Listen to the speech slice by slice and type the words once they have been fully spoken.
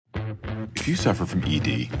If you suffer from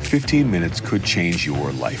ED, 15 minutes could change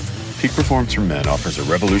your life. Peak Performance for Men offers a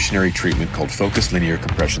revolutionary treatment called Focused Linear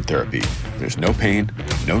Compression Therapy. There's no pain,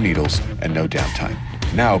 no needles, and no downtime.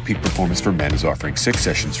 Now, Peak Performance for Men is offering 6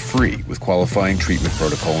 sessions free with qualifying treatment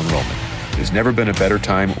protocol enrollment. There's never been a better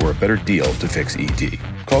time or a better deal to fix ED.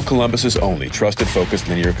 Call Columbus's only trusted Focused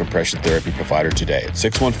Linear Compression Therapy provider today at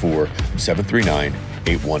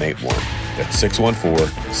 614-739-8181. That's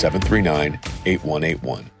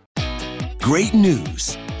 614-739-8181. Great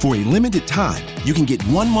news. For a limited time, you can get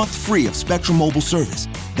 1 month free of Spectrum Mobile service.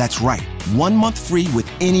 That's right, 1 month free with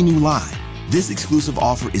any new line. This exclusive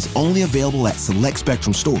offer is only available at select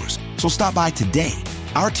Spectrum stores, so stop by today.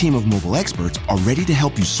 Our team of mobile experts are ready to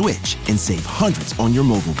help you switch and save hundreds on your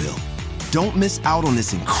mobile bill. Don't miss out on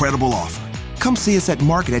this incredible offer. Come see us at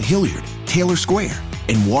Market at Hilliard, Taylor Square,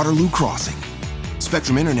 and Waterloo Crossing.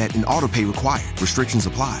 Spectrum Internet and autopay required. Restrictions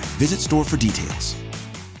apply. Visit store for details.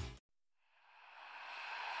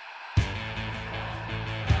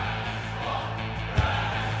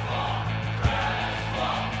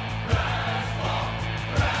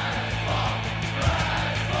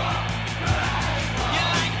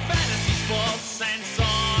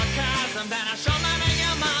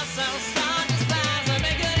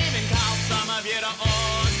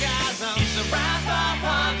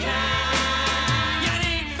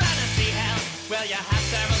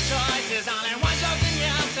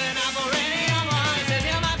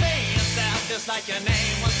 Like your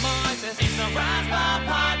name was Moses. It's a Razzball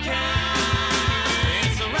Podcast.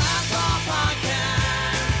 It's a Razzball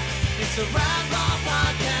Podcast. It's a Razzball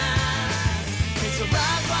Podcast. It's a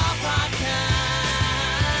Razzball Podcast.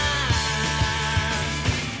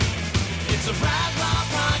 It's a Razzball Podcast. Get a Razzball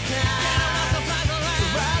Podcast. It's a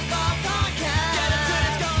Razzball Podcast. Get it till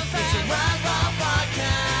it's going fast. It's a Razzball Podcast.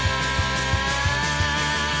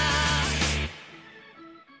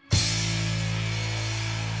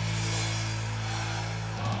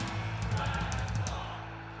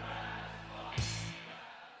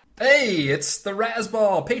 Hey, it's the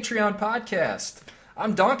Razzball Patreon podcast.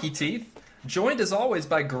 I'm Donkey Teeth, joined as always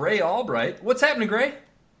by Gray Albright. What's happening, Gray?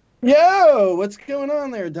 Yo, what's going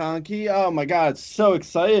on there, Donkey? Oh my God, so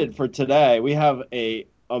excited for today. We have a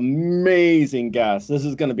amazing guest. This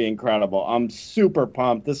is going to be incredible. I'm super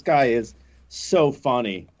pumped. This guy is so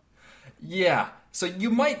funny. Yeah, so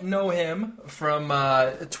you might know him from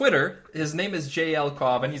Twitter. His name is JL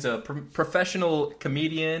Cauvin. He's a professional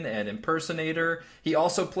comedian and impersonator. He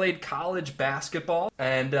also played college basketball,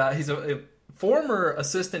 and he's a former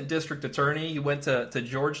assistant district attorney. He went to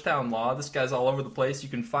Georgetown Law. This guy's all over the place. You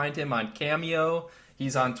can find him on Cameo.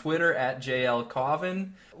 He's on Twitter at JL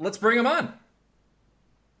Cauvin. Let's bring him on.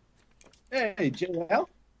 Hey, JL.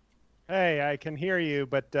 Hey, I can hear you,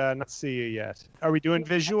 but not see you yet. Are we doing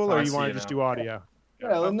visual, or you want to just do audio?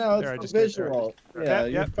 Well, no, it's visual.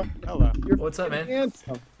 Yeah. Hello. What's up, man?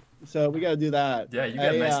 Handsome. So we got to do that. Yeah, you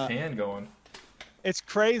got a nice tan going. It's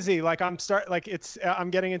crazy. Like I'm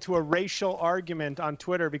getting into a racial argument on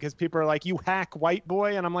Twitter because people are like, "You hack white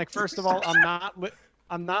boy," and I'm like, first of all, I'm not lip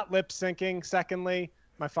syncing. Secondly,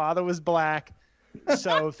 my father was black.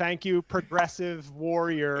 So thank you, progressive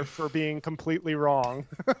warrior, for being completely wrong.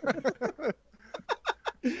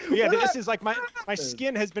 Yeah, this is like my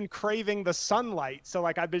skin has been craving the sunlight. So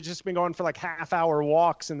like I've just been going for like half-hour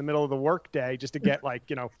walks in the middle of the workday just to get like,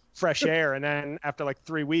 fresh air. And then after like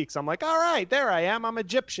 3 weeks, I'm like, all right, there I am. I'm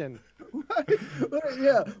Egyptian.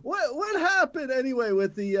 Yeah. What happened anyway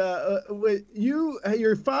with the with you?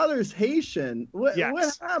 Your father's Haitian.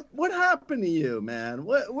 Yes. What happened to you, man?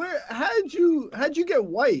 How'd you get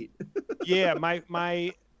white? Yeah,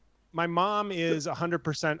 my mom is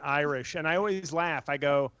 100% Irish, and I always laugh. I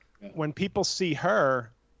go, when people see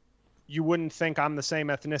her, you wouldn't think I'm the same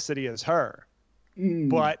ethnicity as her.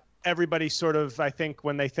 But everybody sort of, I think,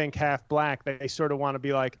 when they think half black, they sort of want to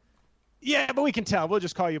be like, yeah, but we can tell. We'll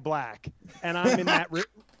just call you black. And I'm in that.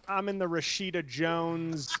 I'm in the Rashida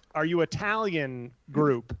Jones, "Are you Italian?"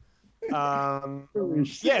 group.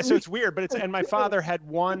 Yeah, so it's weird, but and my father had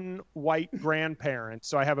one white grandparent,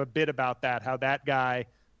 so I have a bit about that. How that guy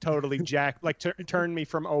totally turned me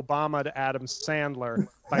from Obama to Adam Sandler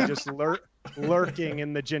by just lurking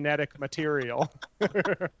in the genetic material.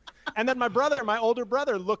 And then my older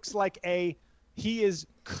brother, looks like he is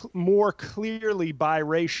more clearly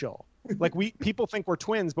biracial. Like people think we're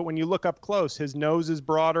twins, but when you look up close, his nose is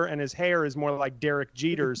broader and his hair is more like Derek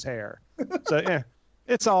Jeter's hair. So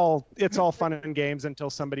it's all fun and games until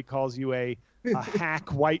somebody calls you a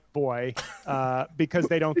hack white boy because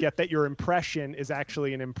they don't get that your impression is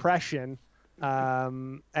actually an impression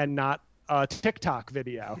and not a TikTok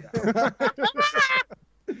video.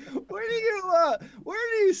 where do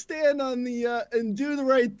you stand on the and do the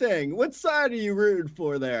right thing? What side are you rooting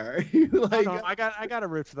for there? Are you like, no, I got to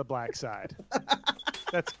root for the black side.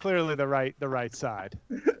 That's clearly the right side.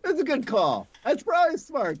 That's a good call. That's probably a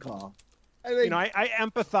smart call. I think, I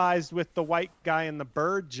empathized with the white guy in the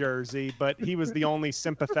bird jersey, but he was the only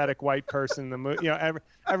sympathetic white person in the movie.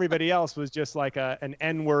 Everybody else was just like an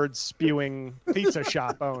N-word spewing pizza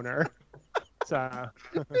shop owner. So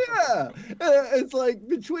yeah, it's like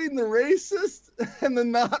between the racist and the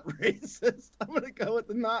not racist. I'm gonna go with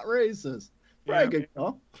the not racist. Probably a good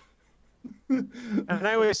call. And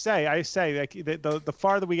I always say, like the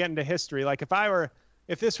farther we get into history, like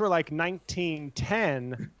if this were like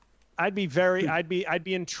 1910, I'd be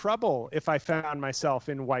in trouble if I found myself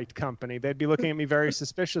in white company. They'd be looking at me very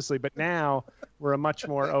suspiciously. But now we're a much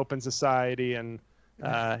more open society, and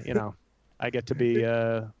I get to be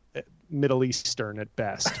Middle Eastern at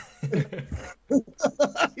best.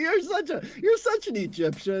 You're such an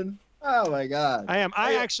Egyptian. Oh my God. I am.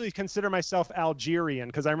 I actually consider myself Algerian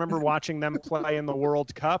because I remember watching them play in the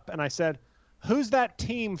World Cup, and I said, "Who's that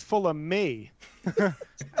team full of me?"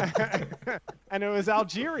 And it was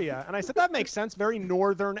Algeria, and I said that makes sense. Very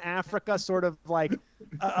northern Africa, sort of like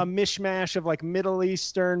a mishmash of like Middle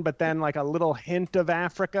Eastern, but then like a little hint of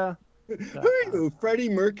Africa. Who are you, Freddie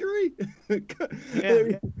Mercury?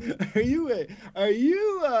 Yeah. Are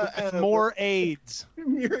you more AIDS?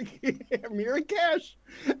 Marrakesh?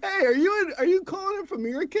 Hey, are you calling it from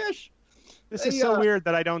Marrakesh? This is so weird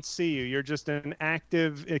that I don't see you. You're just an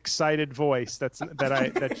active, excited voice that's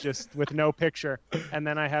just with no picture. And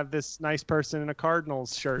then I have this nice person in a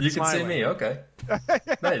Cardinals shirt. You smiling. can see me, okay.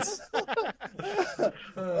 Nice.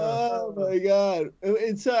 Oh my God!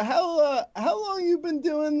 And so how long you been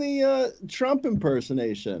doing the Trump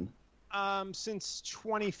impersonation? Since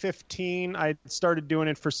 2015, I started doing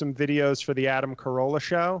it for some videos for the Adam Carolla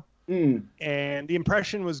show. And the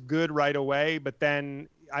impression was good right away, but then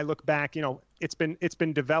I look back, it's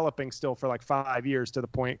been developing still for like 5 years to the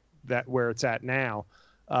point that where it's at now.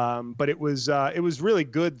 But it was really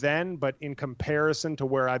good then, but in comparison to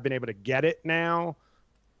where I've been able to get it now,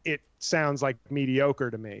 it sounds like mediocre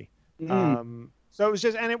to me. So it was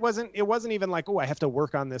just, and it wasn't even like, oh, I have to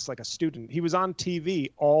work on this like a student. He was on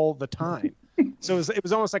TV all the time. So it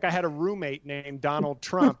was almost like I had a roommate named Donald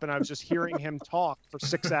Trump, and I was just hearing him talk for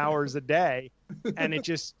 6 hours a day. And it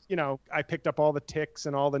just, I picked up all the tics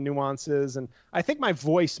and all the nuances. And I think my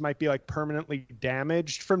voice might be like permanently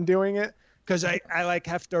damaged from doing it, because I like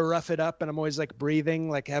have to rough it up, and I'm always like breathing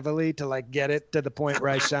like heavily to like get it to the point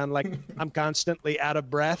where I sound like I'm constantly out of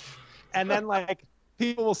breath. And then like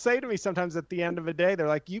people will say to me sometimes at the end of a day, they're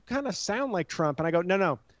like, you kind of sound like Trump. And I go,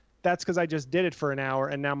 no, that's because I just did it for an hour,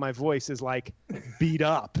 and now my voice is like beat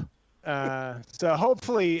up. So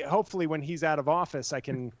hopefully when he's out of office, I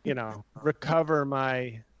can, recover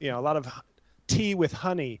my, a lot of tea with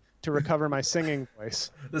honey to recover my singing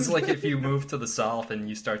voice. This is like if you move to the South and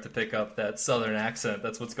you start to pick up that Southern accent.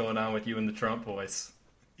 That's what's going on with you and the Trump voice.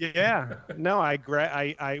 Yeah. No,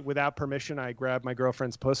 I without permission, I grabbed my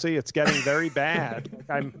girlfriend's pussy. It's getting very bad.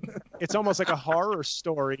 It's almost like a horror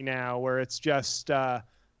story now, where it's just, I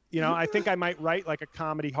think I might write like a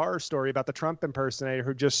comedy horror story about the Trump impersonator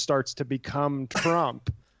who just starts to become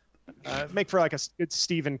Trump. Make for like a good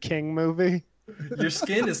Stephen King movie. Your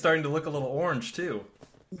skin is starting to look a little orange too.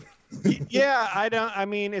 Yeah,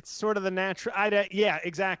 it's sort of the natural. Yeah,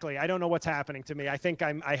 exactly. I don't know what's happening to me. I think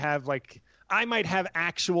I might have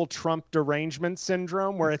actual Trump derangement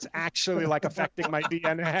syndrome, where it's actually like affecting my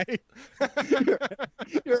DNA.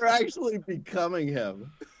 You're actually becoming him.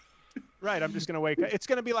 Right. I'm just going to wake up. It's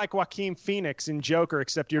going to be like Joaquin Phoenix in Joker,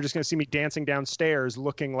 except you're just going to see me dancing downstairs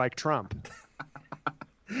looking like Trump.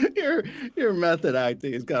 Your method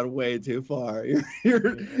acting has gone way too far. You're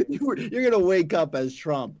going to wake up as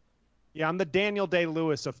Trump. Yeah, I'm the Daniel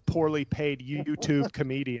Day-Lewis of poorly paid YouTube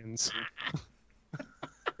comedians.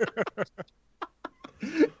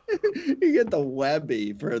 You get the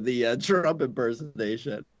Webby for the Trump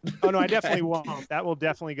impersonation. Oh, no, I definitely won't. That will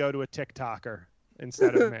definitely go to a TikToker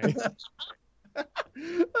instead of me.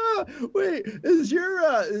 Wait,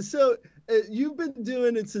 you've been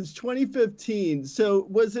doing it since 2015. So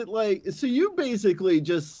was it like, so you basically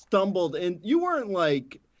just stumbled in, you weren't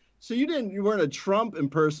a Trump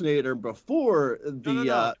impersonator before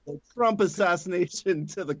the Trump assassination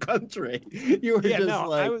to the country. You were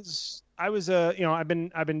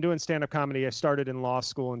I've been doing stand-up comedy. I started in law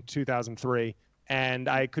school in 2003, and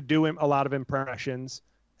I could do a lot of impressions.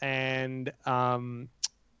 And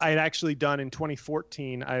I had actually done in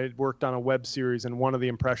 2014, I had worked on a web series, and one of the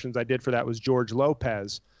impressions I did for that was George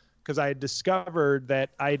Lopez. because I had discovered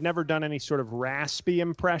that I had never done any sort of raspy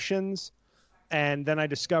impressions. And then I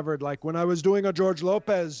discovered, like, when I was doing a George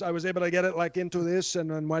Lopez, I was able to get it like into this. And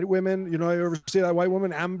then white women, you ever see that white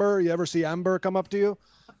woman, Amber? You ever see Amber come up to you?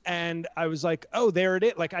 And I was like, oh, there it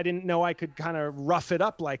is. Like, I didn't know I could kind of rough it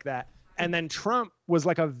up like that. And then Trump was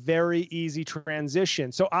like a very easy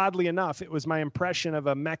transition. So oddly enough, it was my impression of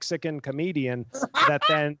a Mexican comedian that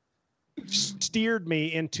then steered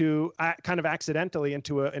me into kind of accidentally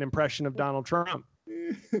into an impression of Donald Trump.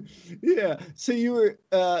 Yeah. So you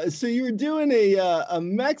were doing a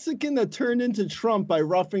Mexican that turned into Trump by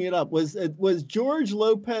roughing it up. Was George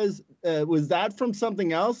Lopez? Was that from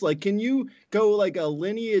something else? Like, can you go like a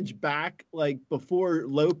lineage back, like before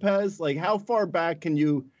Lopez? Like, how far back can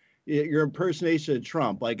your impersonation of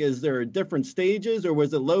Trump? Like, is there different stages, or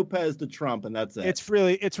was it Lopez to Trump and that's it? It's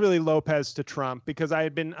really Lopez to Trump, because I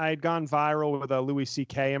had gone viral with a Louis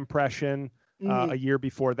C.K. impression a year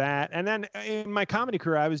before that. And then in my comedy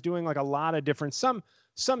career, I was doing like a lot of different, some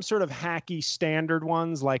sort of hacky standard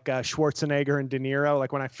ones, like Schwarzenegger and De Niro.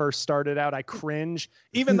 Like when I first started out, I cringe,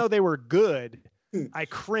 even though they were good. I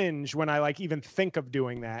cringe when I like even think of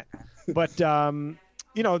doing that. But then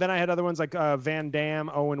I had other ones like Van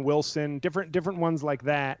Damme, Owen Wilson, different ones like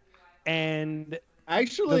that. And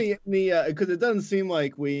actually, because it doesn't seem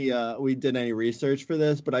like we did any research for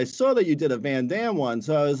this, but I saw that you did a Van Damme one,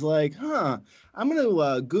 so I was like, I'm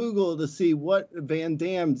gonna Google to see what Van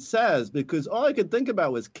Damme says, because all I could think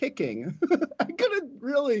about was kicking. I couldn't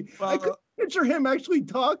picture him actually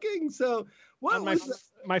talking. So what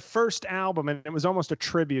was my first album, and it was almost a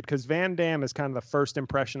tribute, because Van Damme is kind of the first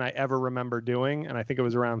impression I ever remember doing, and I think it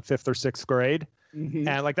was around 5th or 6th grade. Mm-hmm.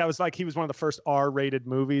 And like that was like he was one of the first R-rated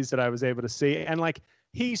movies that I was able to see. And like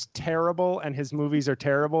he's terrible and his movies are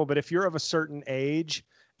terrible, but if you're of a certain age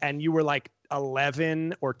and you were like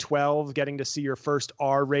 11 or 12 getting to see your first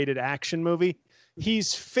R-rated action movie,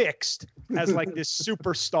 he's fixed as like this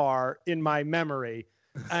superstar in my memory.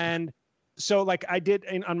 And so like I did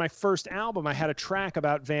on my first album, I had a track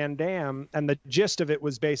about Van Damme, and the gist of it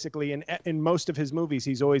was basically in most of his movies,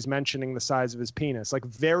 he's always mentioning the size of his penis, like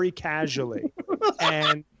very casually.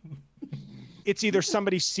 And it's either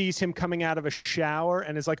somebody sees him coming out of a shower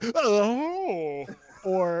and is like, oh,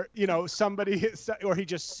 or, somebody, or he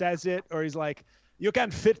just says it, or he's like, you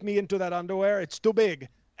can't fit me into that underwear. It's too big.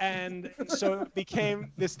 And so it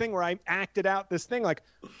became this thing where I acted out this thing. Like,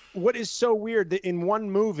 what is so weird that in one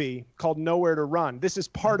movie called Nowhere to Run, this is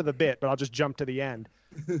part of the bit, but I'll just jump to the end.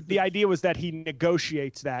 The idea was that he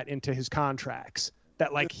negotiates that into his contracts,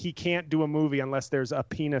 that like he can't do a movie unless there's a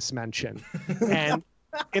penis mention. And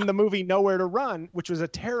in the movie Nowhere to Run, which was a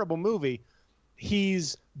terrible movie,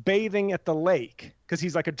 he's bathing at the lake because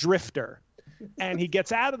he's like a drifter. And he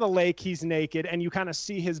gets out of the lake, he's naked, and you kind of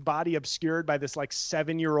see his body obscured by this like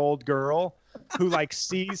 7-year-old girl who like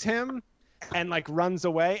sees him and like runs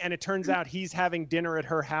away. And it turns out he's having dinner at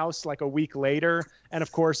her house like a week later. And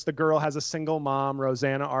of course the girl has a single mom,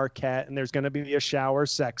 Rosanna Arquette, and there's going to be a shower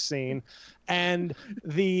sex scene. And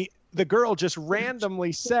the girl just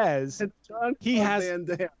randomly says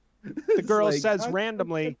the girl says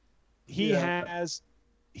randomly he has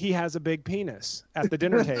a big penis at the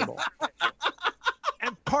dinner table.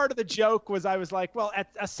 And part of the joke was I was like, well, at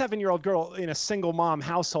a 7-year-old girl in a single mom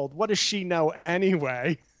household, what does she know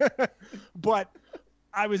anyway? But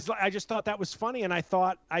I just thought that was funny. And I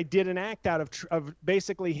thought I did an act out of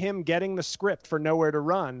basically him getting the script for Nowhere to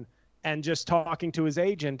Run and just talking to his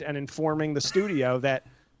agent and informing the studio that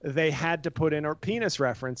they had to put in a penis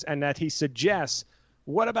reference, and that he suggests,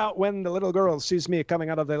 what about when the little girl sees me coming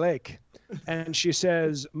out of the lake and she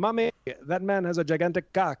says, Mommy, that man has a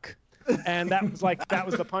gigantic cock. And that was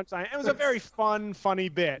the punchline. It was a very funny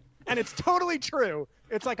bit. And it's totally true.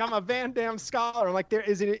 It's like I'm a Van Damme scholar. I'm like, it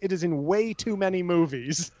is in way too many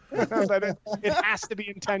movies. But it has to be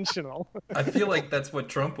intentional. I feel like that's what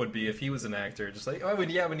Trump would be if he was an actor. Just like, we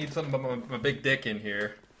need something about my big dick in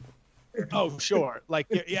here. Oh, sure. Like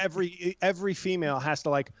every female has to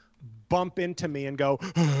like bump into me and go,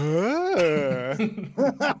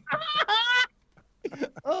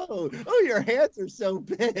 oh, your hands are so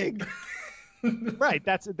big. Right.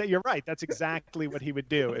 You're right. That's exactly what he would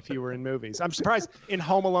do if he were in movies. I'm surprised in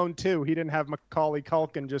Home Alone 2, he didn't have Macaulay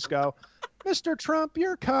Culkin just go, Mr. Trump,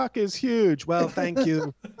 your cock is huge. Well, thank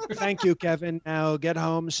you. Thank you, Kevin. Now get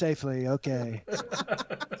home safely. Okay.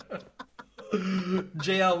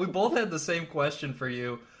 JL, we both had the same question for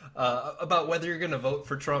you about whether you're going to vote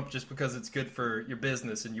for Trump just because it's good for your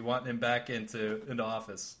business and you want him back into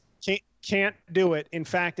office. Can't do it. In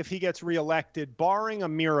fact, if he gets reelected, barring a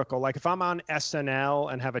miracle, like if I'm on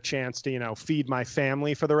SNL and have a chance to, feed my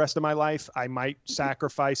family for the rest of my life, I might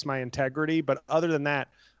sacrifice my integrity. But other than that,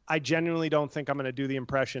 I genuinely don't think I'm going to do the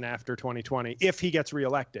impression after 2020 if he gets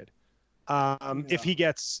reelected. If he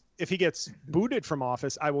gets booted from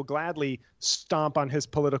office, I will gladly stomp on his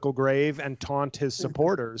political grave and taunt his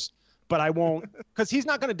supporters. But I won't, because he's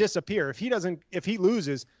not going to disappear. If he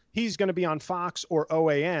loses, he's going to be on Fox or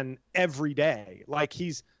OAN every day. Like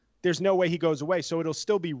there's no way he goes away. So it'll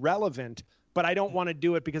still be relevant, but I don't want to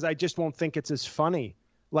do it because I just won't think it's as funny.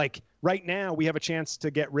 Like right now we have a chance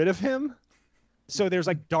to get rid of him. So there's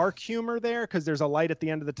like dark humor there because there's a light at the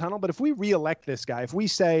end of the tunnel. But if we reelect this guy, if we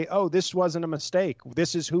say, oh, this wasn't a mistake,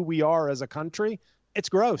 this is who we are as a country, it's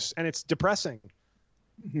gross and it's depressing.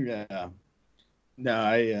 Yeah. No,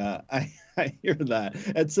 I hear that.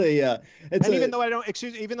 Even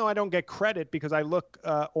though I don't get credit because I look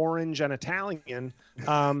orange and Italian,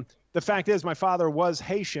 the fact is my father was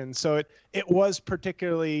Haitian, so it was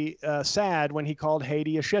particularly sad when he called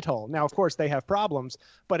Haiti a shithole. Now, of course, they have problems,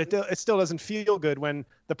 but it still doesn't feel good when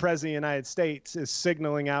the president of the United States is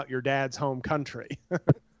signaling out your dad's home country.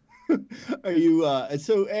 Are you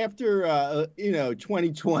so after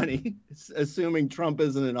 2020, assuming Trump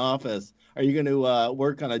isn't in office, are you going to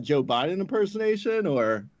work on a Joe Biden impersonation,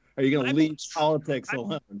 or are you going to leave politics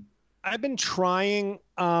alone? I've been trying.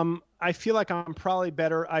 I feel like I'm probably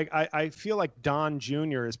better. I feel like Don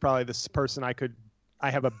Jr. is probably this person I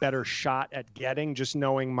have a better shot at getting, just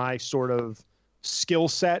knowing my sort of skill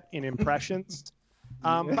set in impressions.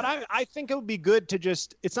 But I think it would be good to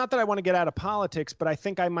it's not that I want to get out of politics, but I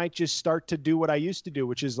think I might just start to do what I used to do,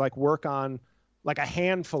 which is like work on like a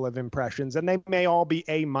handful of impressions, and they may all be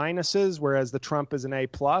A minuses, whereas the Trump is an A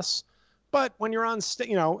plus. But when you're on,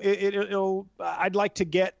 I'd like to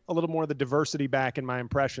get a little more of the diversity back in my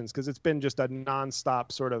impressions because it's been just a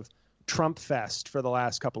nonstop sort of Trump fest for the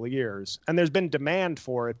last couple of years. And there's been demand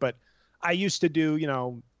for it, but I used to do,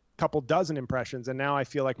 a couple dozen impressions, and now I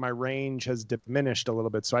feel like my range has diminished a little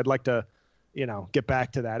bit. So I'd like to, get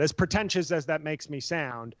back to that. As pretentious as that makes me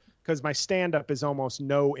sound, because my stand-up is almost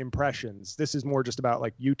no impressions. This is more just about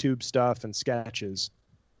like YouTube stuff and sketches.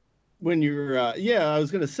 When you're, I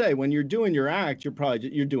was gonna say when you're doing your act,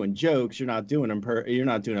 you're doing jokes. You're not doing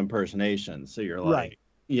impersonations. So you're like, right.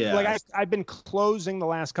 Yeah. Like I've been closing the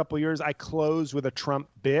last couple of years. I close with a Trump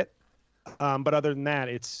bit, but other than that,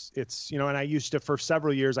 it's and I used to for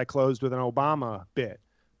several years I closed with an Obama bit,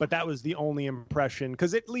 but that was the only impression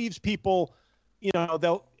because it leaves people.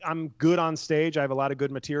 I'm good on stage. I have a lot of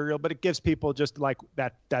good material, but it gives people just like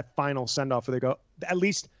that final send off where they go, at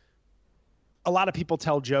least a lot of people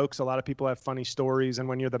tell jokes. A lot of people have funny stories. And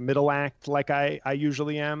when you're the middle act, like I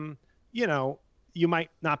usually am, you might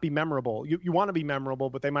not be memorable. You want to be memorable,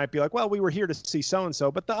 but they might be like, well, we were here to see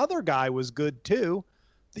so-and-so, but the other guy was good too.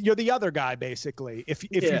 You're the other guy, basically. If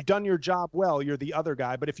you've done your job well, you're the other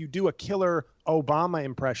guy. But if you do a killer Obama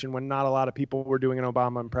impression when not a lot of people were doing an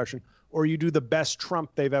Obama impression, or you do the best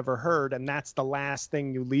Trump they've ever heard, and that's the last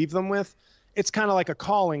thing you leave them with, it's kind of like a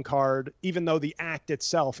calling card, even though the act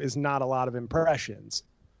itself is not a lot of impressions.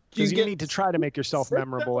 Because you need to try to make yourself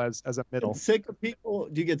memorable as a middle. Sick of people?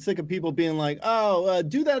 Do you get sick of people being like, "Oh,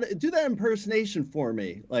 do that impersonation for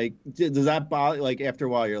me"? Like, does that bother? Like, after a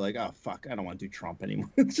while, you're like, "Oh, fuck, I don't want to do Trump anymore.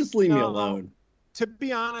 Just leave me alone." To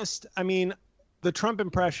be honest, I mean, the Trump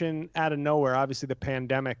impression out of nowhere. Obviously, the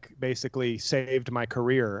pandemic basically saved my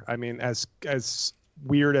career. I mean, as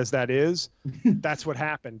weird as that is, that's what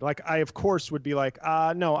happened. Like, I of course would be like,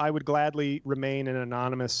 no, I would gladly remain an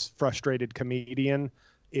anonymous, frustrated comedian.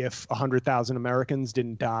 If 100,000 Americans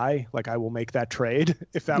didn't die, like I will make that trade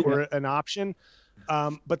if that were an option.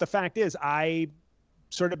 But the fact is, I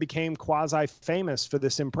sort of became quasi-famous for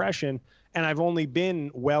this impression, and I've only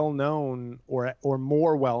been well-known or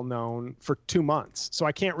more well-known for 2 months. So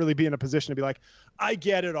I can't really be in a position to be like, I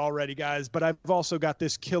get it already, guys, but I've also got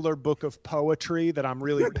this killer book of poetry that I'm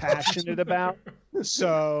really passionate about.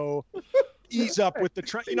 So ease up with the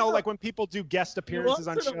like when people do guest appearances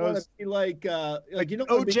on shows. Like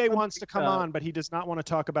OJ wants to come on, but he does not want to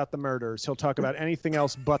talk about the murders. He'll talk about anything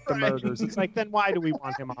else but the murders. It's like, then why do we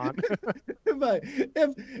want him on?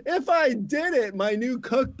 if I did it, my new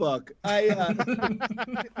cookbook,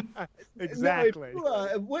 exactly.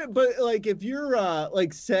 But like if you're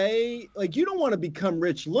like say like you don't want to become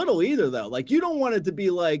Rich Little either though. Like you don't want it to be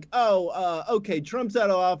like, okay, Trump's out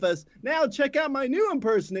of office. Now check out my new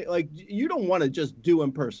impersonate. Like you don't want to just do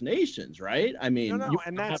impersonations, right? I mean,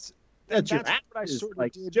 and that's what I sort of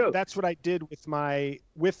like did. joke. That's what I did with I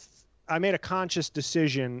made a conscious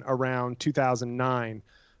decision around 2009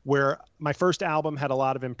 where my first album had a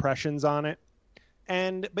lot of impressions on it.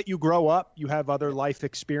 But you grow up, you have other life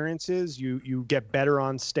experiences, you get better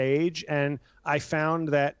on stage. And I found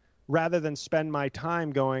that rather than spend my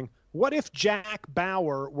time going, what if Jack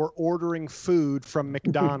Bauer were ordering food from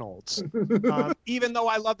McDonald's? Even though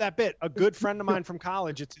I love that bit, a good friend of mine from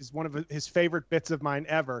college, it's one of his favorite bits of mine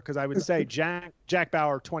ever. Because I would say Jack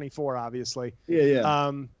Bauer, 24, obviously.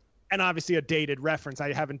 Yeah. And obviously a dated reference.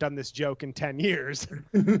 I haven't done this joke in 10 years.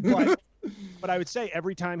 But I would say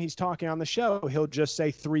every time he's talking on the show, he'll just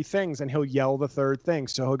say 3 things and he'll yell the third thing.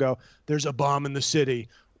 So he'll go, there's a bomb in the city.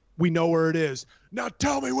 We know where it is. Now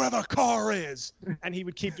tell me where the car is. And he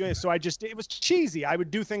would keep doing it. So it was cheesy. I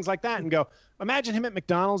would do things like that and go, imagine him at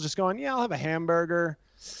McDonald's just going, yeah, I'll have a hamburger,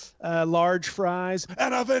 large fries,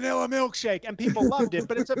 and a vanilla milkshake. And people loved it.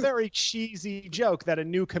 But it's a very cheesy joke that a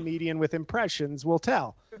new comedian with impressions will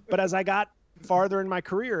tell. But as I got farther in my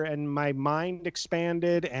career and my mind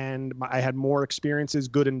expanded and I had more experiences,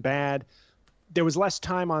 good and bad, there was less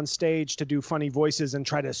time on stage to do funny voices and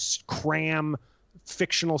try to cram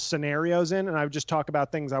fictional scenarios in, and I would just talk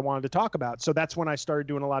about things I wanted to talk about. So that's when I started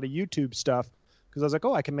doing a lot of YouTube stuff, because I was like,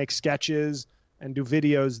 oh, I can make sketches and do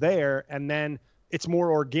videos there, and then it's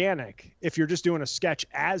more organic. If you're just doing a sketch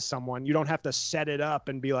as someone, you don't have to set it up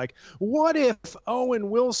and be like, what if Owen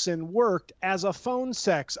Wilson worked as a phone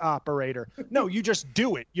sex operator? No, you just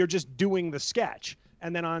do it. You're just doing the sketch.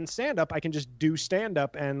 And then on stand-up, I can just do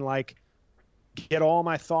stand-up and like get all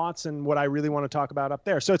my thoughts and what I really want to talk about up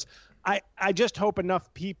there. So I just hope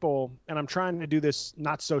enough people, and I'm trying to do this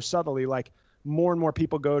not so subtly, like more and more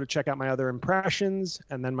people go to check out my other impressions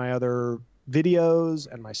and then my other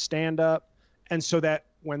videos and my stand-up. And so that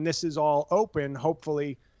when this is all open,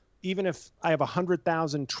 hopefully, even if I have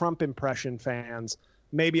 100,000 Trump impression fans,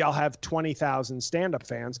 maybe I'll have 20,000 stand-up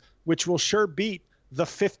fans, which will sure beat the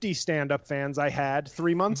 50 stand-up fans I had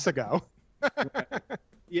 3 months ago.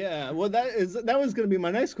 Yeah, well, that was going to be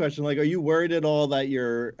my next question. Like, are you worried at all that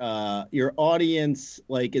your audience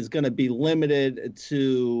like is going to be limited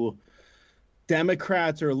to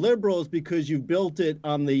Democrats or liberals because you've built it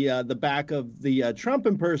on the back of the Trump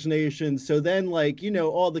impersonation? So then, like,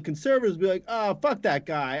 all the conservatives be like, oh, fuck that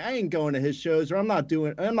guy. I ain't going to his shows, or I'm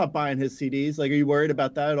not buying his CDs. Like, are you worried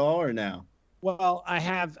about that at all, or no? Well,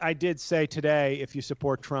 I did say today, if you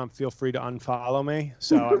support Trump, feel free to unfollow me.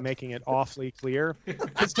 So I'm making it awfully clear.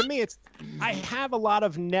 Because to me, I have a lot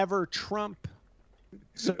of never Trump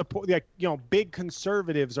support. Like, big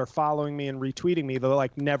conservatives are following me and retweeting me. They're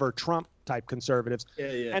like never Trump type conservatives.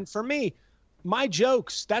 Yeah. And for me, my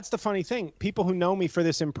jokes, that's the funny thing. People who know me for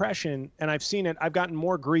this impression, and I've seen it, I've gotten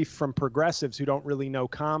more grief from progressives who don't really know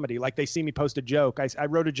comedy. Like they see me post a joke. I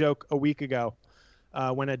wrote a joke a week ago.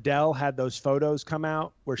 When Adele had those photos come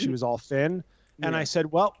out where she was all thin. And I said,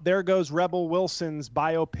 well, there goes Rebel Wilson's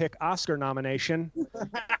biopic Oscar nomination.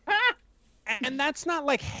 And that's not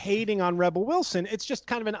like hating on Rebel Wilson. It's just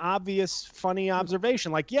kind of an obvious, funny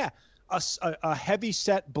observation. Like, yeah, a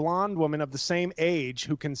heavy-set blonde woman of the same age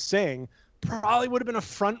who can sing probably would have been a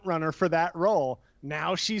front runner for that role.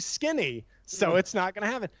 Now she's skinny, so it's not going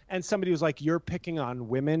to happen. And somebody was like, you're picking on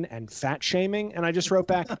women and fat shaming? And I just wrote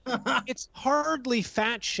back, it's hardly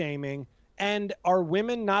fat shaming. And are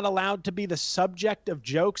women not allowed to be the subject of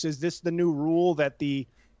jokes? Is this the new rule that the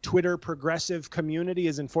Twitter progressive community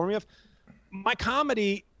is informing of? My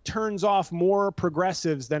comedy turns off more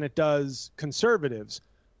progressives than it does conservatives,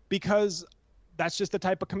 because that's just the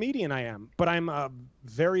type of comedian I am. But I'm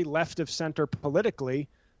very left of center politically.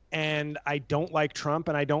 And I don't like Trump,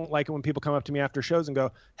 and I don't like it when people come up to me after shows and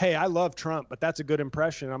go, hey, I love Trump, but that's a good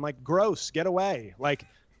impression. I'm like, gross, get away. Like,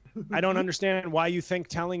 I don't understand why you think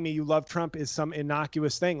telling me you love Trump is some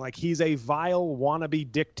innocuous thing. Like, he's a vile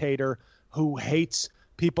wannabe dictator who hates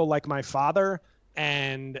people like my father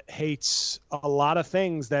and hates a lot of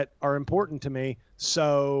things that are important to me.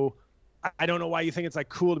 So I don't know why you think it's like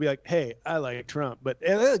cool to be like, hey, I like Trump, but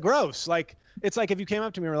gross. Like, it's like if you came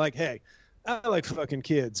up to me and were like, hey, I like fucking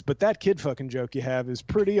kids, but that kid fucking joke you have is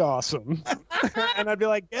pretty awesome. And I'd be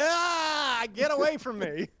like, get away from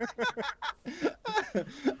me.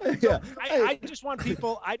 Yeah. I just want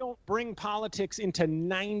people, I don't bring politics into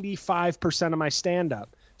 95% of my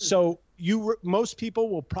stand-up. So most people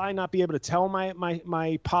will probably not be able to tell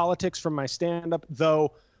my politics from my stand-up,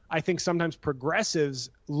 though I think sometimes progressives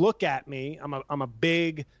look at me. I'm a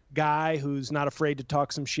big guy who's not afraid to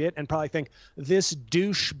talk some shit and probably think this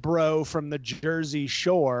douche bro from the Jersey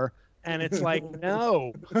Shore. And it's like,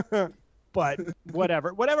 no, but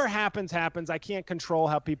whatever happens. I can't control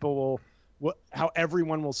how people how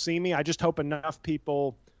everyone will see me. I just hope enough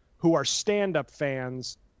people who are stand-up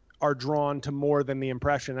fans are drawn to more than the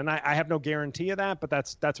impression. And I have no guarantee of that, but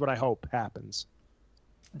that's what I hope happens.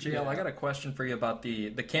 JL, I got a question for you about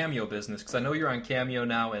the Cameo business, because I know you're on Cameo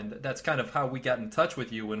now, and that's kind of how we got in touch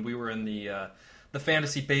with you when we were in the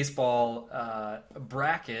fantasy baseball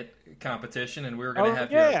bracket competition, and we were going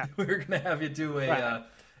to have you do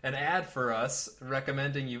an ad for us,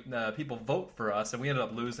 recommending you people vote for us, and we ended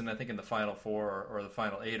up losing, I think, in the final 4 or the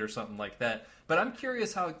final 8 or something like that. But I'm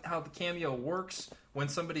curious how the Cameo works when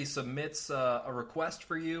somebody submits a request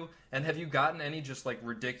for you, and have you gotten any just like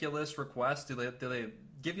ridiculous requests? Do they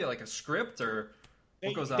give you like a script, or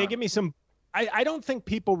what goes on? They give me some. I don't think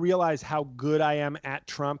people realize how good I am at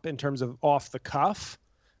Trump in terms of off the cuff.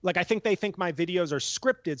 Like, I think they think my videos are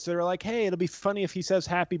scripted, so they're like, hey, it'll be funny if he says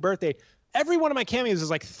happy birthday. Every one of my cameos is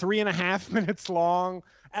like 3.5 minutes long,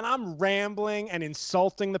 and I'm rambling and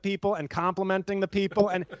insulting the people and complimenting the people.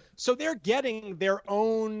 And so they're getting their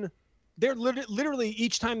own, they're literally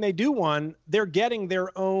each time they do one, they're getting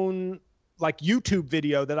their own like YouTube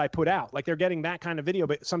video that I put out. Like, they're getting that kind of video,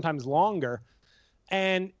 but sometimes longer.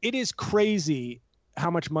 And it is crazy how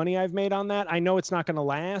much money I've made on that. I know it's not going to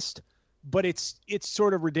last, but it's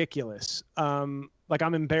sort of ridiculous. Like,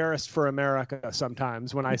 I'm embarrassed for America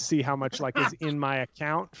sometimes when I see how much like is in my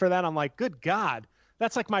account for that. I'm like, good God,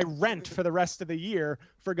 that's like my rent for the rest of the year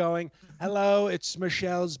for going, hello, it's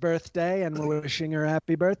Michelle's birthday and we're wishing her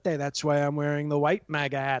happy birthday. That's why I'm wearing the white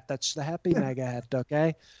MAGA hat. That's the happy MAGA hat,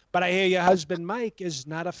 okay? But I hear your husband, Mike, is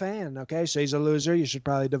not a fan, okay? So he's a loser. You should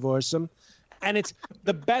probably divorce him. And it's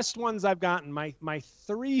the best ones I've gotten. My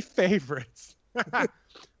 3 favorites,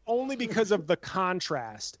 only because of the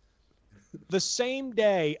contrast. The same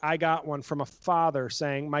day I got one from a father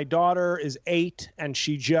saying, my daughter is 8 and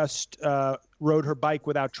she just rode her bike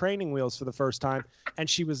without training wheels for the first time, and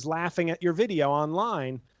she was laughing at your video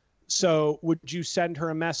online. So would you send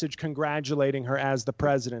her a message congratulating her as the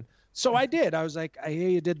president? So I did. I was like, I hear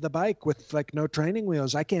you did the bike with like no training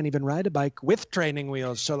wheels. I can't even ride a bike with training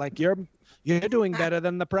wheels. So like you're doing better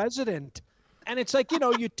than the president. And it's like,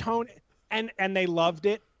 you tone, and they loved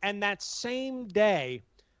it. And that same day,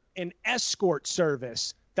 an escort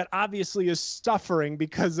service that obviously is suffering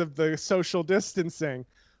because of the social distancing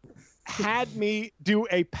had me do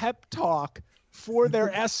a pep talk for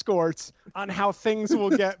their escorts on how things will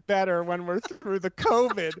get better when we're through the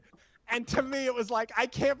COVID. And to me, it was like, I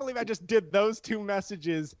can't believe I just did those 2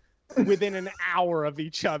 messages within an hour of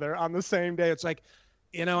each other on the same day. It's like,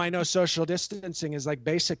 I know social distancing is like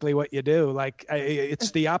basically what you do. Like,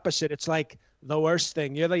 it's the opposite. It's like the worst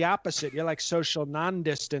thing. You're the opposite. You're like social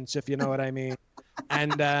non-distance, if you know what I mean.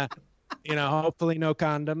 And, hopefully no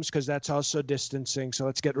condoms, because that's also distancing. So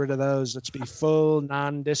let's get rid of those. Let's be full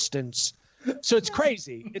non-distance. So it's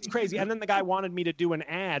crazy. It's crazy. And then the guy wanted me to do an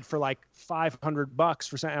ad for like $500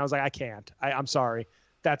 for something. I was like, I can't. I'm sorry.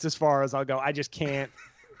 That's as far as I'll go. I just can't.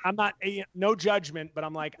 I'm not, no judgment, but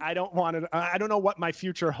I'm like, I don't want it. I don't know what my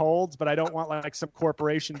future holds, but I don't want like some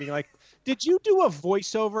corporation being like, did you do a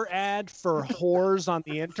voiceover ad for whores on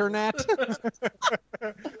the internet?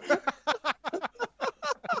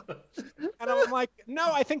 And I'm like,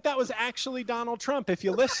 no, I think that was actually Donald Trump. If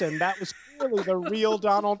you listen, that was clearly the real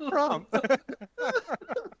Donald Trump.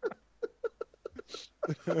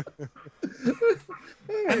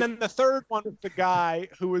 And then the third one was the guy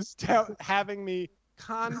who was having me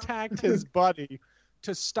contact his buddy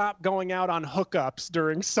to stop going out on hookups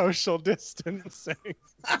during social distancing.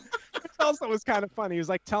 It also was kind of funny. He was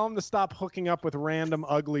like, tell him to stop hooking up with random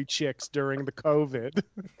ugly chicks during the COVID.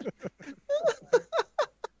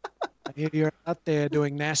 I hear you're out there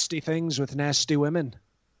doing nasty things with nasty women.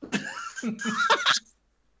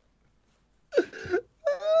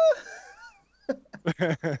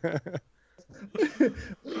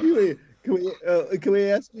 Can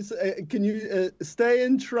we ask you? Can you stay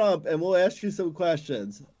in Trump, and we'll ask you some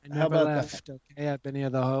questions? I never left. That? Okay, I've been here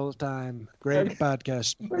the whole time. Great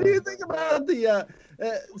podcast. What do you think about the?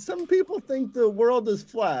 Some people think the world is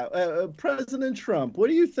flat. President Trump, what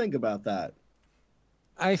do you think about that?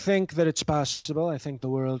 I think that it's possible. I think the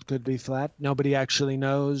world could be flat. Nobody actually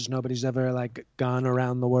knows. Nobody's ever like gone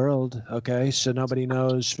around the world. Okay, so nobody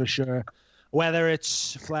knows for sure whether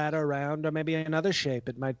it's flat or round or maybe another shape.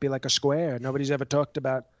 It might be like a square. Nobody's ever talked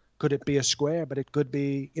about could it be a square, but it could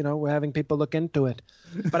be, we're having people look into it.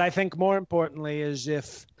 But I think more importantly is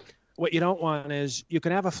if what you don't want is you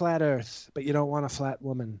can have a flat earth, but you don't want a flat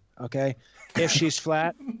woman, okay? If she's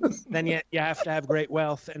flat, then you have to have great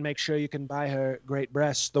wealth and make sure you can buy her great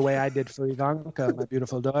breasts the way I did for Ivanka, my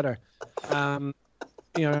beautiful daughter.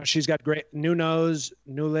 She's got great new nose,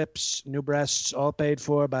 new lips, new breasts, all paid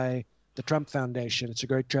for by the Trump Foundation. It's a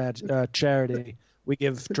great charity. We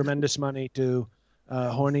give tremendous money to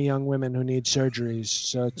horny young women who need surgeries.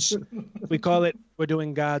 So we call it, we're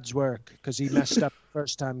doing God's work, because he messed up the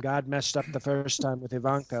first time. God messed up the first time with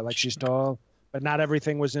Ivanka, like she's tall, but not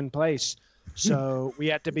everything was in place. So we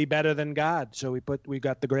had to be better than God. So we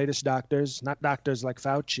got the greatest doctors, not doctors like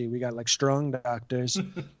Fauci. We got like strong doctors,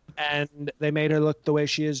 and they made her look the way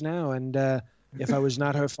she is now. And if I was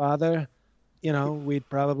not her father, we'd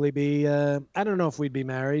probably be, I don't know if we'd be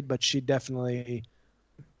married, but she'd definitely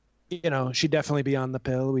be on the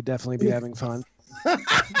pill. We'd definitely be having fun.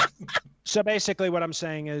 So basically what I'm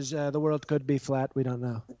saying is the world could be flat. We don't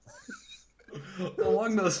know.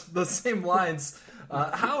 Along those same lines,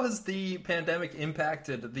 how has the pandemic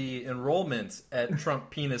impacted the enrollment at Trump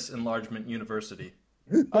Penis Enlargement University?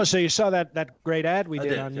 Oh, so you saw that great ad we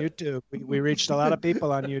did on YouTube. We reached a lot of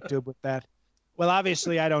people on YouTube with that. Well,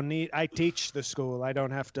 obviously I teach the school. I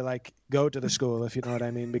don't have to go to the school, if you know what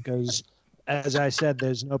I mean, because as I said,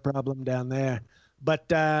 there's no problem down there. But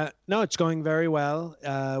no, it's going very well.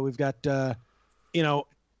 We've got,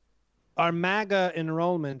 our MAGA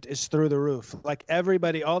enrollment is through the roof. Like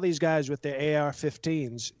everybody, all these guys with their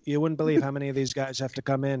AR-15s, you wouldn't believe how many of these guys have to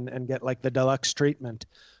come in and get the deluxe treatment.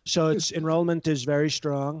 So enrollment is very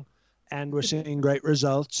strong, and we're seeing great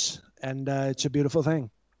results, and it's a beautiful thing.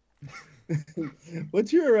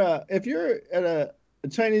 What's your if you're at a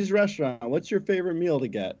Chinese restaurant, what's your favorite meal to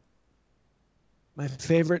get? My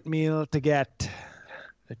favorite meal to get,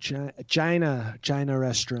 a China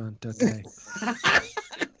restaurant. Okay.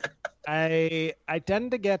 I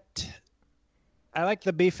tend to get, I like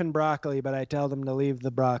the beef and broccoli, but I tell them to leave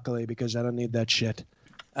the broccoli because I don't need that shit.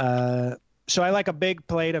 So I like a big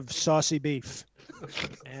plate of saucy beef,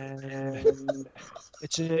 and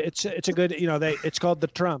it's a good, it's called the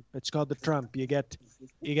Trump. It's called the Trump. You get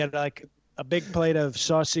like a big plate of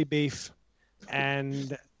saucy beef,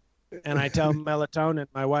 and I tell Melatonin,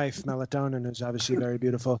 my wife, Melatonin, who's obviously very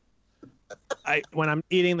beautiful, when I'm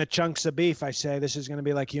eating the chunks of beef, I say, this is going to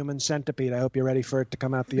be like human centipede. I hope you're ready for it to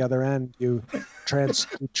come out the other end, you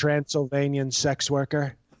Transylvanian sex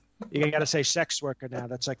worker. You got to say sex worker now.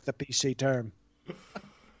 That's like the PC term.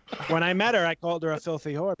 When I met her, I called her a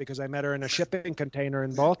filthy whore because I met her in a shipping container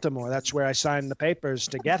in Baltimore. That's where I signed the papers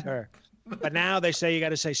to get her. But now they say you got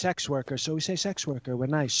to say sex worker. So we say sex worker. We're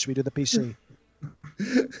nice. We do the PC.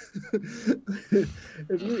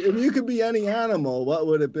 If you could be any animal, what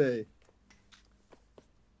would it be?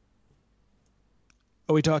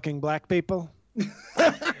 Are we talking black people?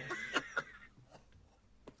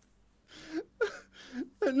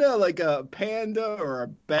 No, like a panda or a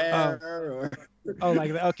bear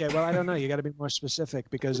Okay. Well, I don't know. You got to be more specific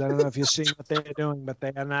because I don't know if you've seen what they're doing, but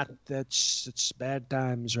they are not. It's bad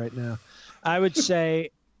times right now. I would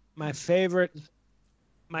say my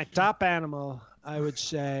top animal, I would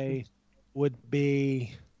say, would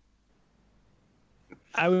be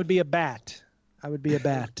a bat. I would be a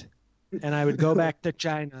bat. And I would go back to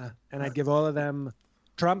China and I'd give all of them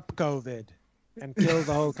Trump COVID and kill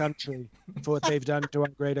the whole country for what they've done to our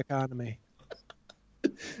great economy.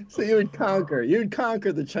 So you'd conquer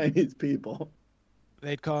the Chinese people.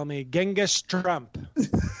 They'd call me Genghis Trump.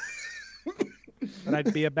 But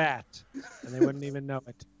I'd be a bat and they wouldn't even know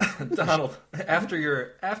it. Donald, after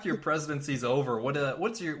your presidency's over,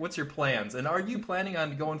 what's your plans? And are you planning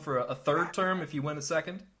on going for a third term if you win a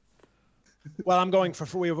second? Well, I'm going for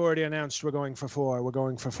 4. We've already announced we're going for 4. We're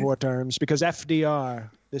going for 4 terms because FDR,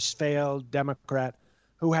 this failed Democrat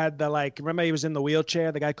who had remember he was in the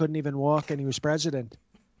wheelchair? The guy couldn't even walk and he was president.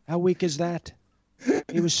 How weak is that?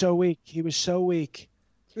 He was so weak.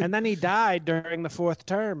 And then he died during the 4th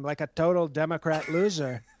term, like a total Democrat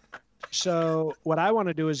loser. So what I want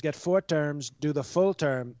to do is get 4 terms, do the full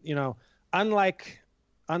term. Unlike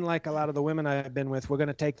a lot of the women I've been with, we're going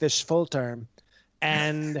to take this full term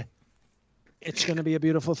and it's going to be a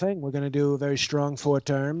beautiful thing. We're going to do a very strong 4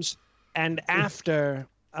 terms. And after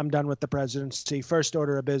I'm done with the presidency, first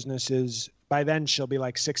order of business is by then she'll be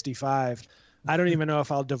like 65. I don't even know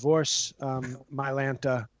if I'll divorce my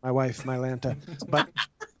wife, Mylanta. But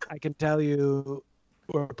I can tell you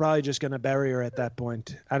we're probably just going to bury her at that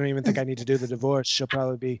point. I don't even think I need to do the divorce. She'll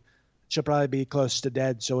probably be close to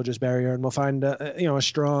dead. So we'll just bury her and we'll find a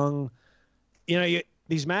strong,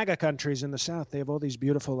 these MAGA countries in the South, they have all these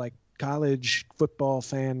beautiful college football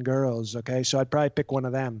fan girls. Okay. So I'd probably pick one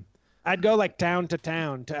of them. I'd go town to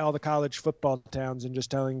town to all the college football towns and just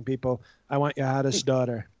telling people, I want your hottest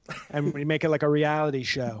daughter. And we make it like a reality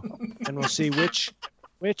show. And we'll see which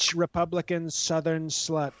Republican Southern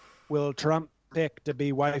slut will Trump pick to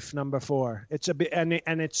be wife number 4. It's and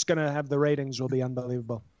it's going to have the ratings will be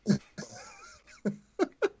unbelievable.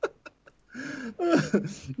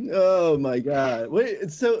 Oh my God!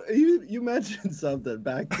 Wait, so you mentioned something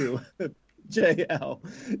back to JL.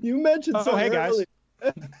 You mentioned something hey guys.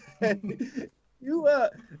 earlier. You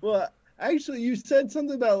well, actually, you said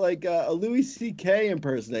something about like a Louis C.K.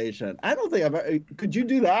 impersonation. I don't think I've ever. Could you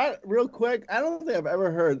do that real quick? I don't think I've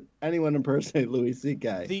ever heard anyone impersonate Louis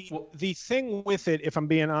C.K. The thing with it, if I'm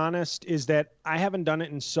being honest, is that I haven't done it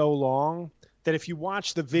in so long that if you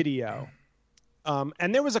watch the video,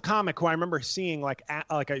 and there was a comic who I remember seeing like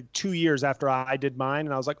 2 years after I did mine,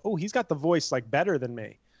 and I was like, oh, he's got the voice like better than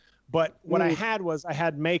me. But what I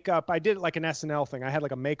had makeup. I did like an SNL thing. I had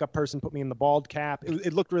like a makeup person put me in the bald cap.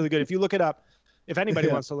 It looked really good. If you look it up, if anybody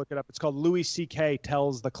wants to look it up, it's called Louis C.K.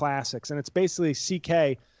 Tells the Classics. And it's basically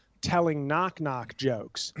C.K. telling knock-knock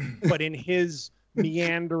jokes, but in his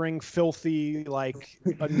meandering, filthy, like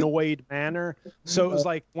annoyed manner. So it was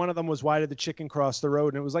like one of them was, why did the chicken cross the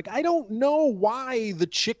road? And it was like, I don't know why the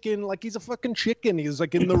chicken, like he's a fucking chicken. He was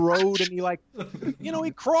like in the road and he like,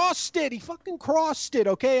 he crossed it. He fucking crossed it.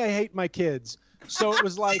 Okay, I hate my kids. So it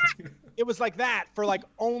was like that for like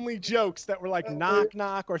only jokes that were like knock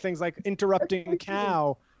knock or things like interrupting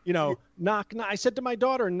cow. Knock, knock. I said to my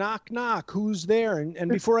daughter, knock, knock, who's there? And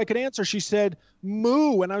before I could answer, she said,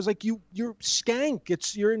 moo. And I was like, you're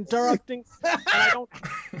skank. You're interrupting. And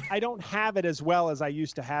I don't have it as well as I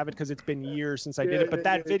used to have it because it's been years since I did it. But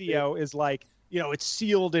that video is like, it's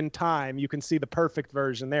sealed in time. You can see the perfect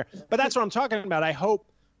version there. But that's what I'm talking about. I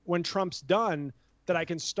hope when Trump's done that I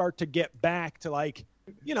can start to get back to like,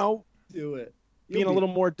 do it. Being a little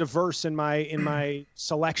more diverse in my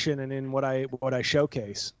selection and in what I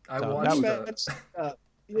showcase. I watched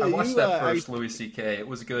that first Louis C.K. It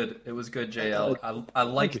was good. It was good, JL. I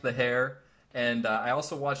liked the hair, and I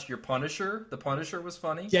also watched your Punisher. The Punisher was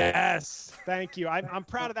funny. Yes, thank you. I'm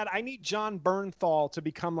proud of that. I need John Bernthal to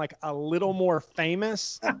become like a little more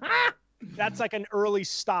famous. That's like an early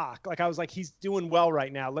stock. Like I was like, he's doing well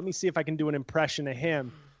right now. Let me see if I can do an impression of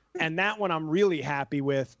him. And that one I'm really happy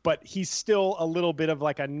with, but he's still a little bit of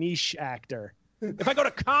like a niche actor. If I go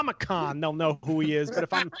to Comic-Con, they'll know who he is. But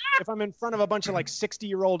if I'm in front of a bunch of like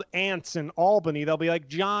 60-year-old aunts in Albany, they'll be like,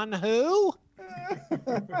 John who?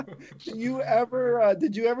 Did you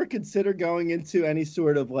ever consider going into any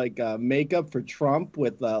sort of like makeup for Trump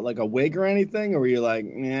with like a wig or anything? Or were you like,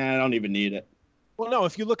 I don't even need it? Well, no,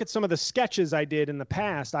 if you look at some of the sketches I did in the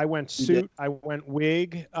past, I went suit, I went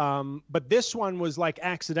wig. But this one was like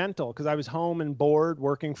accidental because I was home and bored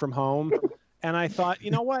working from home. And I thought,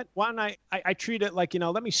 you know what? Why don't I treat it like,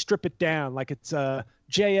 let me strip it down like it's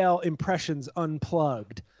JL Impressions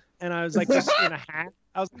Unplugged. And I was like, just in a hat.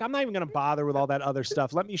 I was like, I'm not even going to bother with all that other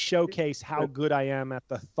stuff. Let me showcase how good I am at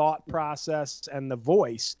the thought process and the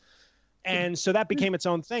voice. And so that became its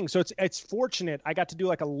own thing. So it's fortunate I got to do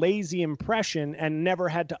like a lazy impression and never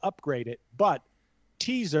had to upgrade it. But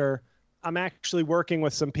teaser, I'm actually working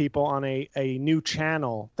with some people on a new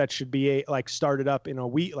channel that should be started up in a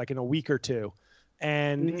week or two.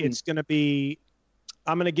 And it's going to be,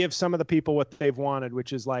 I'm going to give some of the people what they've wanted,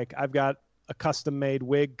 which is like, I've got a custom made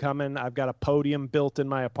wig coming. I've got a podium built in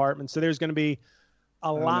my apartment. So there's going to be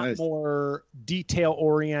a lot more detail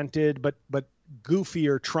oriented, but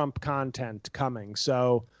goofier Trump content coming.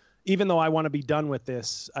 So even though I want to be done with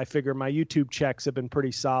this, I figure my YouTube checks have been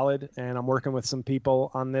pretty solid and I'm working with some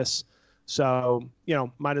people on this. So,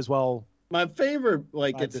 might as well. My favorite,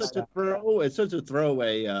 it's such a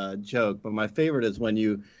throwaway joke, but my favorite is when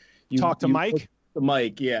you talk to Mike. The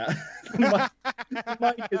mic, yeah. The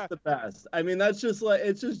mic is the best. I mean, that's just like,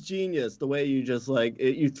 it's just genius the way you just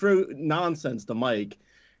you threw nonsense to Mike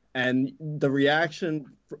and the reaction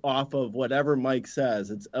off of whatever Mike says,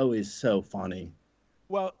 it's always so funny.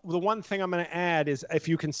 Well, the one thing I'm going to add is if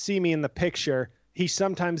you can see me in the picture, he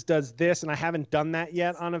sometimes does this, and I haven't done that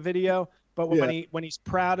yet on a video. But when he's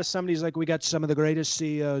proud of somebody, he's like, we got some of the greatest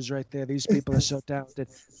CEOs right there. These people are so talented.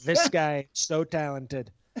 This guy, so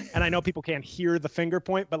talented. And I know people can't hear the finger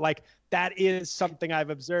point, but that is something I've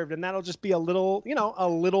observed. And that'll just be a little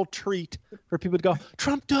treat for people to go,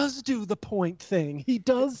 Trump does do the point thing. He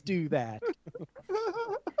does do that.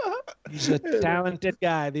 He's a talented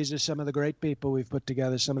guy. These are some of the great people we've put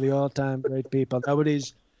together, some of the all-time great people.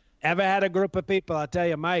 Nobody's ever had a group of people. I'll tell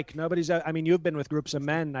you, Mike, you've been with groups of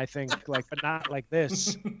men, I think, but not like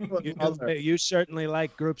this. You certainly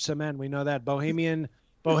like groups of men. We know that. Bohemian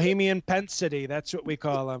Pensity, that's what we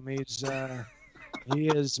call him. He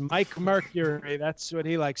is Mike Mercury. That's what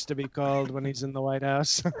he likes to be called when he's in the White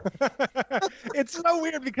House. It's so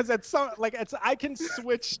weird because I can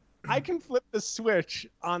flip the switch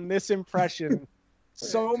on this impression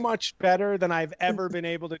so much better than I've ever been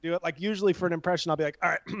able to do it. Like usually for an impression, I'll be like, all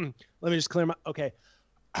right, let me just clear my, okay.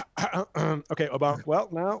 Okay, about well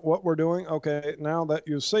now what we're doing. Okay, now that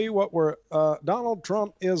you see what we're Donald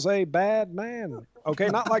Trump is a bad man. Okay,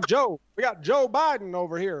 not like Joe. We got Joe Biden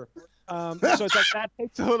over here. So it's like that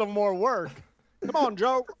takes a little more work. Come on,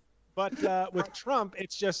 Joe. But with Trump,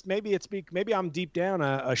 it's just maybe I'm deep down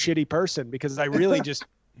a shitty person because I really just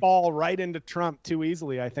fall right into Trump too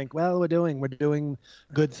easily. I think, well, we're doing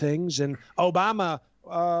good things, and Obama.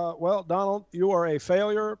 Well, Donald, you are a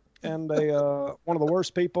failure and one of the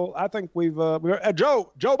worst people. I think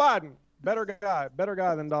Joe Biden, better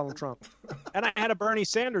guy than Donald Trump. And I had a Bernie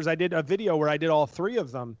Sanders. I did a video where I did all three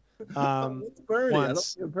of them. What's Bernie? Once. I don't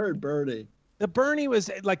think I've heard Bernie. The Bernie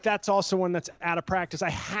was like, that's also one that's out of practice.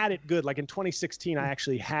 I had it good. Like in 2016, I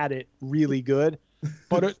actually had it really good.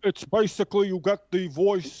 But it's basically you got the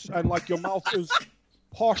voice and like your mouth is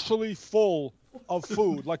partially full of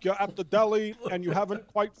food. Like you're at the deli and you haven't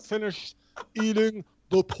quite finished eating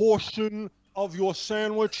the portion of your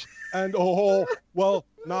sandwich. And well,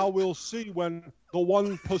 now we'll see when the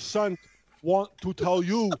 1% want to tell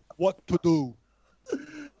you what to do.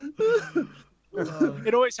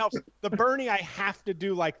 It always helps. The Bernie, I have to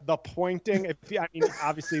do like the pointing.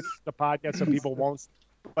 Obviously it's the podcast, so people won't.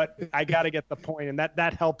 But I got to get the point, and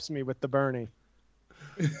that helps me with the Bernie.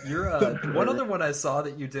 You're one other one I saw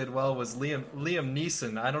that you did well was Liam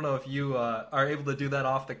Neeson. I don't know if you are able to do that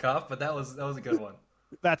off the cuff, but that was a good one.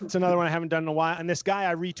 That's another one I haven't done in a while. And this guy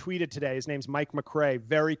I retweeted today, his name's Mike McRae,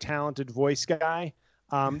 very talented voice guy.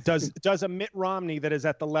 Does a Mitt Romney that is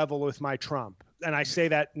at the level with my Trump. And I say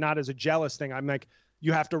that not as a jealous thing. I'm like,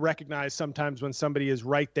 you have to recognize sometimes when somebody is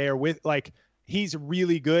right there with, like, he's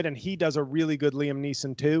really good, and he does a really good Liam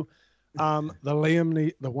Neeson too.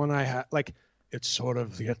 The one I had, like, it's sort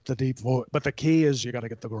of get the deep voice, but the key is you got to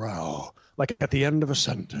get the growl, like at the end of a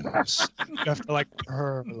sentence. You have to like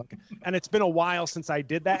purr, and it's been a while since I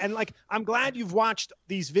did that. And like, I'm glad you've watched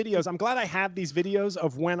these videos. I'm glad I have these videos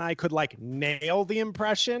of when I could like nail the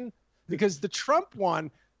impression, because the Trump one.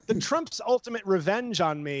 The Trump's ultimate revenge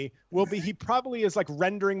on me will be he probably is like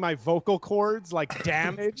rendering my vocal cords like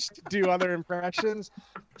damaged to do other impressions.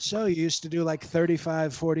 So you used to do like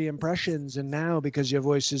 35, 40 impressions, and now because your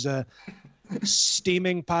voice is a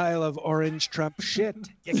steaming pile of orange Trump shit,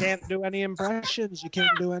 you can't do any impressions. You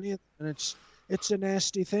can't do any of it. And it's a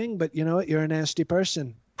nasty thing, but you know what? You're a nasty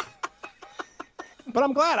person. But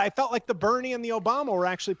I'm glad. I felt like the Bernie and the Obama were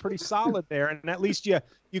actually pretty solid there, and at least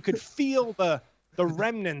you could feel the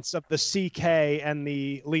remnants of the CK and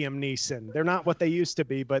the Liam Neeson. They're not what they used to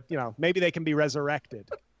be, but, you know, maybe they can be resurrected.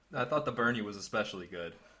 I thought the Bernie was especially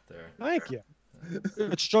good there. Thank you.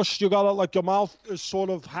 It's just you got to, like, your mouth is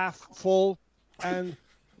sort of half full, and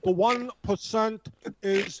the 1%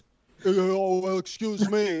 is, well, excuse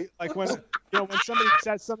me. Like when somebody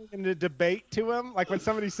says something in a debate to him, like when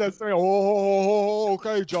somebody says something,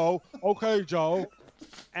 okay, Joe.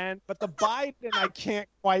 But the Biden I can't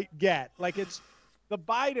quite get. Like it's the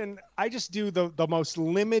Biden, I just do the most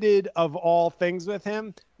limited of all things with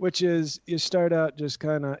him, which is you start out just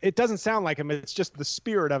kind of, it doesn't sound like him. It's just the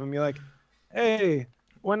spirit of him. You're like, hey,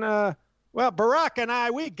 when, well, Barack and I,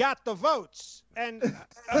 we got the votes. And,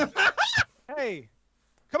 hey,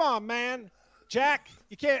 come on, man. Jack,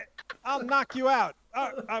 you can't, I'll knock you out.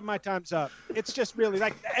 My time's up. It's just really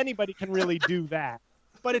like anybody can really do that.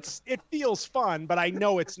 But it feels fun, but I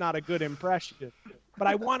know it's not a good impression. But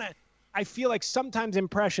I feel like sometimes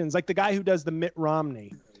impressions, like the guy who does the Mitt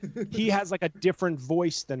Romney, he has like a different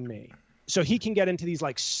voice than me. So he can get into these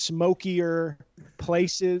like smokier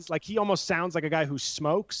places. Like he almost sounds like a guy who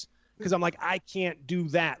smokes, because I'm like, I can't do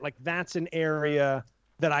that. Like that's an area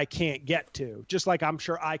that I can't get to. Just like I'm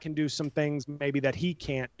sure I can do some things maybe that he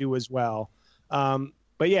can't do as well.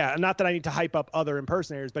 But yeah, not that I need to hype up other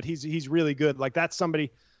impersonators, but he's really good. Like that's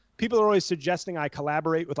somebody, people are always suggesting I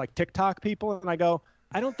collaborate with like TikTok people. And I go,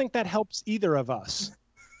 I don't think that helps either of us.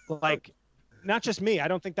 Like, not just me. I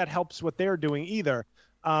don't think that helps what they're doing either.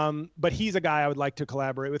 But he's a guy I would like to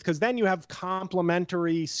collaborate with, because then you have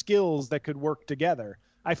complementary skills that could work together.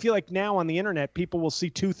 I feel like now on the internet, people will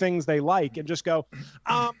see two things they like and just go,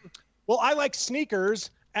 well, I like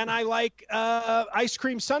sneakers and I like ice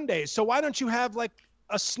cream sundaes. So why don't you have like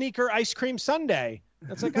a sneaker ice cream sundae?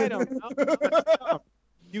 It's like, I don't know.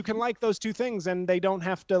 You can like those two things and they don't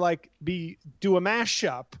have to like do a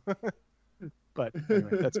mashup. But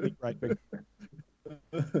anyway, that's me right.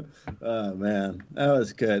 Oh man, that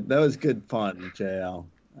was good. That was good fun, JL.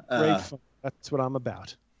 Great fun. That's what I'm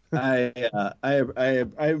about. I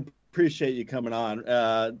appreciate you coming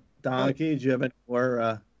on. Donkey, do you have any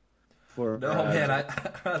more? No, man,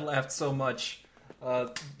 I laughed so much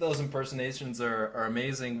Those impersonations are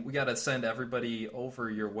amazing. We got to send everybody over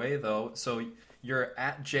your way, though. So you're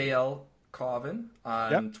at JL Cauvin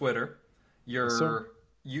on Twitter. Your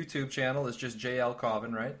YouTube channel is just JL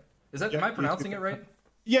Cauvin, right? Is that am I pronouncing it right?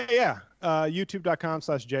 Yeah.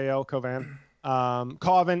 YouTube.com/JL Cauvin.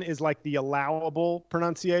 Cauvin is like the allowable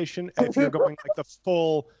pronunciation. If you're going like the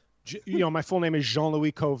full, my full name is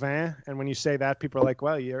Jean-Louis Cauvin, and when you say that, people are like,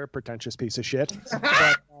 "Well, you're a pretentious piece of shit."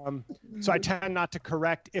 But, so I tend not to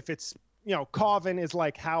correct if it's, Cauvin is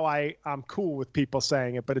like how I'm cool with people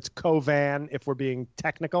saying it, but it's Cauvin if we're being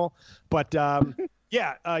technical. But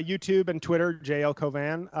YouTube and Twitter, JL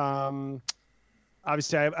Cauvin.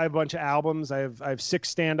 Obviously, I have a bunch of albums. I have 6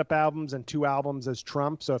 stand-up albums and 2 albums as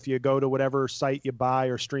Trump. So if you go to whatever site you buy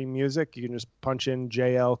or stream music, you can just punch in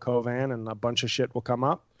JL Cauvin and a bunch of shit will come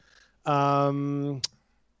up. I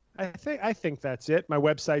think that's it. My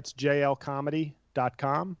website's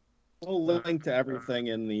jlcomedy.com. We'll link to everything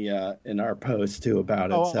in our post too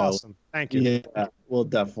about it. Oh, awesome! Thank you. Yeah, we'll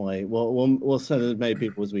definitely we'll send as many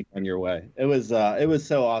people as we can your way. It was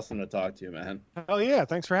so awesome to talk to you, man. Oh yeah,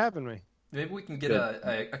 thanks for having me. Maybe we can get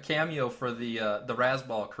a cameo for the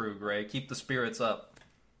Razzball crew, Gray. Keep the spirits up.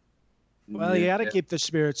 Well, you got to keep the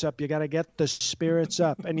spirits up. You got to get the spirits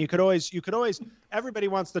up. And you could always, everybody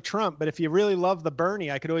wants the Trump, but if you really love the Bernie,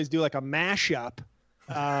 I could always do like a mashup.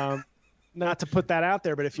 Not to put that out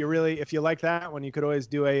there, but if you like that one, you could always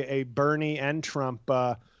do a Bernie and Trump.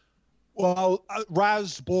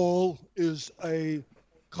 Razzball is a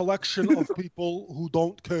collection of people who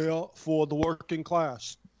don't care for the working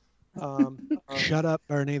class. Shut up,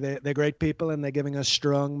 Bernie. They're great people and they're giving us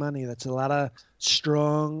strong money. That's a lot of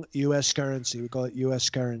strong U.S. currency. We call it U.S.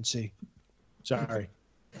 currency. Sorry.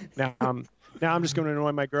 Now I'm just going to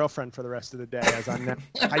annoy my girlfriend for the rest of the day as I'm in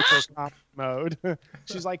hyper mode.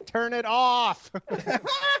 She's like, turn it off.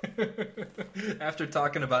 After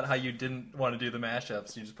talking about how you didn't want to do the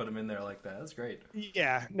mashups, you just put them in there like that. That's great.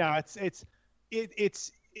 Yeah. No, it's.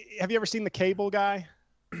 Have you ever seen The Cable Guy?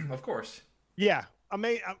 Of course. Yeah.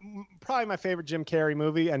 Probably my favorite Jim Carrey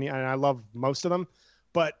movie, and I love most of them.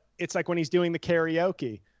 But it's like when he's doing the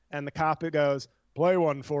karaoke, and the cop goes, "Play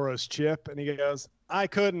one for us, Chip," and he goes, "I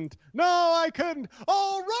couldn't. No, I couldn't.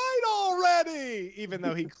 All right already." Even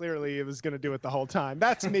though he clearly was going to do it the whole time.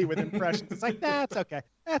 That's me with impressions. It's like, that's okay.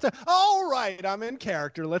 All right. I'm in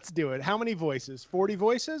character. Let's do it. How many voices? 40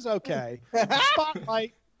 voices? Okay.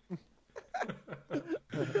 Spotlight.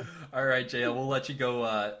 All right, JL. We'll let you go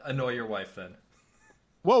annoy your wife then.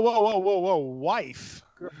 Whoa. Wife.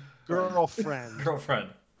 Girlfriend. Girlfriend.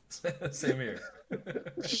 Same here.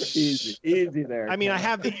 Easy there. I mean, I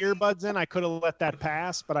have the earbuds in. I could have let that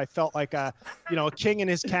pass, but I felt like a king in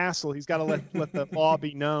his castle. He's got to let the law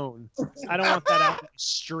be known. I don't want that out in the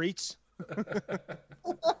streets.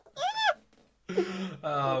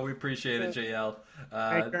 We appreciate it, JL.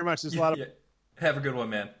 Thank you very much. There's a lot of. Have a good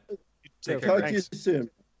one, man. Take care. Talk to you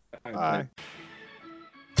soon. Bye.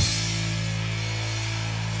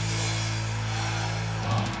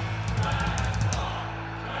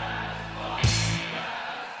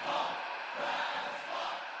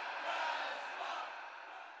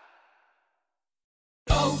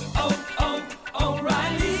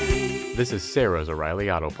 This is Sarah's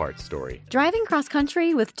O'Reilly Auto Parts story. Driving cross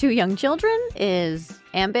country with 2 young children is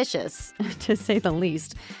ambitious, to say the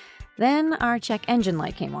least. Then our check engine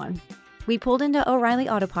light came on. We pulled into O'Reilly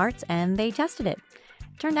Auto Parts and they tested it.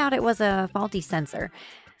 Turned out it was a faulty sensor.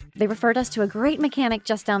 They referred us to a great mechanic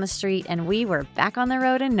just down the street and we were back on the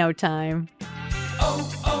road in no time.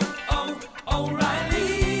 O'Reilly.